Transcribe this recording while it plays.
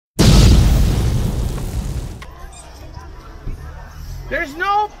There's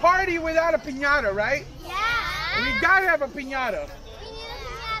no party without a piñata, right? Yeah. We gotta have a piñata. We need a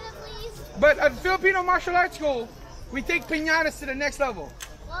piñata, please. But at Filipino Martial Arts School, we take piñatas to the next level.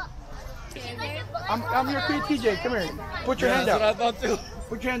 Well, I'm your TJ. Come here. Put your hand That's out. what I thought too.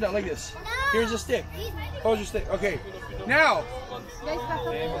 Put your hand out like this. Here's a stick. Hold your stick. Okay. Now. All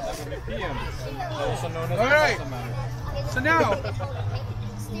right. So now,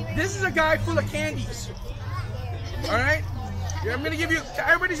 this is a guy full of candies. All right. I'm gonna give you.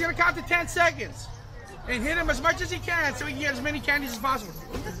 Everybody's gonna count to 10 seconds, and hit him as much as he can, so he can get as many candies as possible.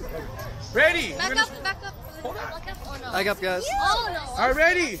 Ready? back up. Hold on. Back up, guys. Oh, no. All right,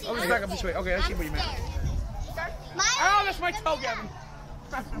 ready? Oh, let's back up this way. Okay, let's see what you meant. Oh, that's my toe, Gavin.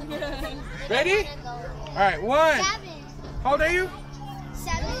 Ready? All right, 1. How old are you?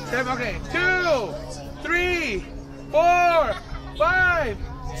 7. Okay. 2, 3, 4, 5,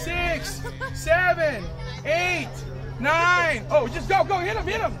 6, 7, 8, 9. Oh, just go. Hit him.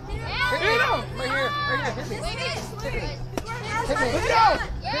 Hit him. Right here. Hit me. Let's go.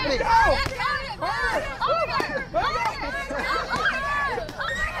 Let's go.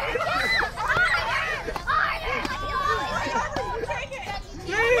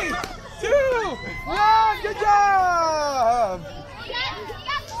 Three, 2, 1. Good job.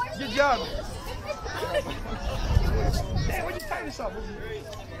 Good job. Hey, why'd you tie this up?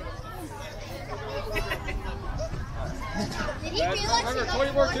 Did he feel like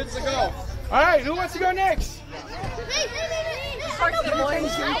 20 more kids to go. All right, who wants to go next? I don't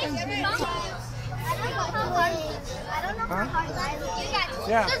know how hard that is.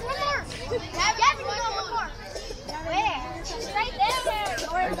 Yeah. There's one more. Gavin, you got one more. Where? Right there.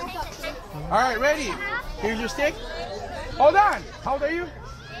 All right, ready? Here's your stick. Hold on. How old are you?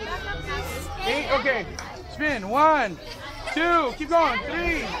 8. Okay. Spin. 1, 2. Keep going.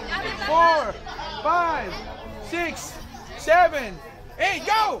 3, 4, 5, 6, 7, 8.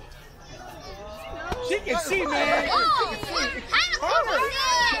 Go. She can see, man.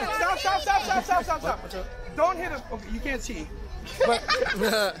 Stop. Don't hit him. Okay, you can't see. But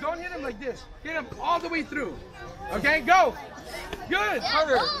don't hit him like this. Hit him all the way through. Okay, go. Good.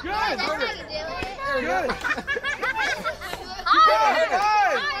 Harder. Good. Good.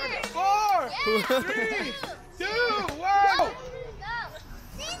 5, 4, 3, 2, 1.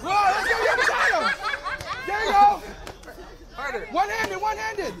 Whoa, let's go. You got him. There you go. Harder.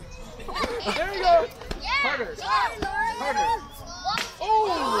 One-handed. There you go. Harder. Oh.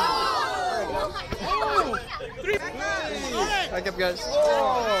 3. Back up, guys. 4,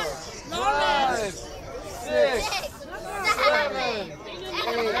 5, 6, 7,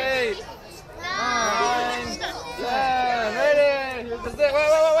 8, 9, 10. Ready? Here's the stick. Wait.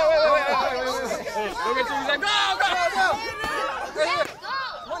 Look at you. He's like, go. Right here.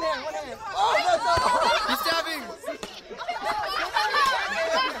 One hand. Oh, no. He's stabbing.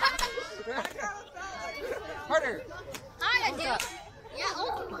 Harder.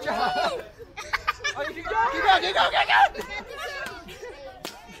 Yeah. Oh, you can go. Keep going.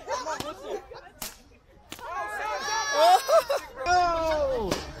 Oh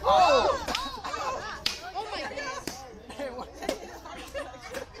my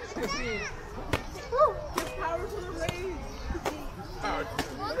God.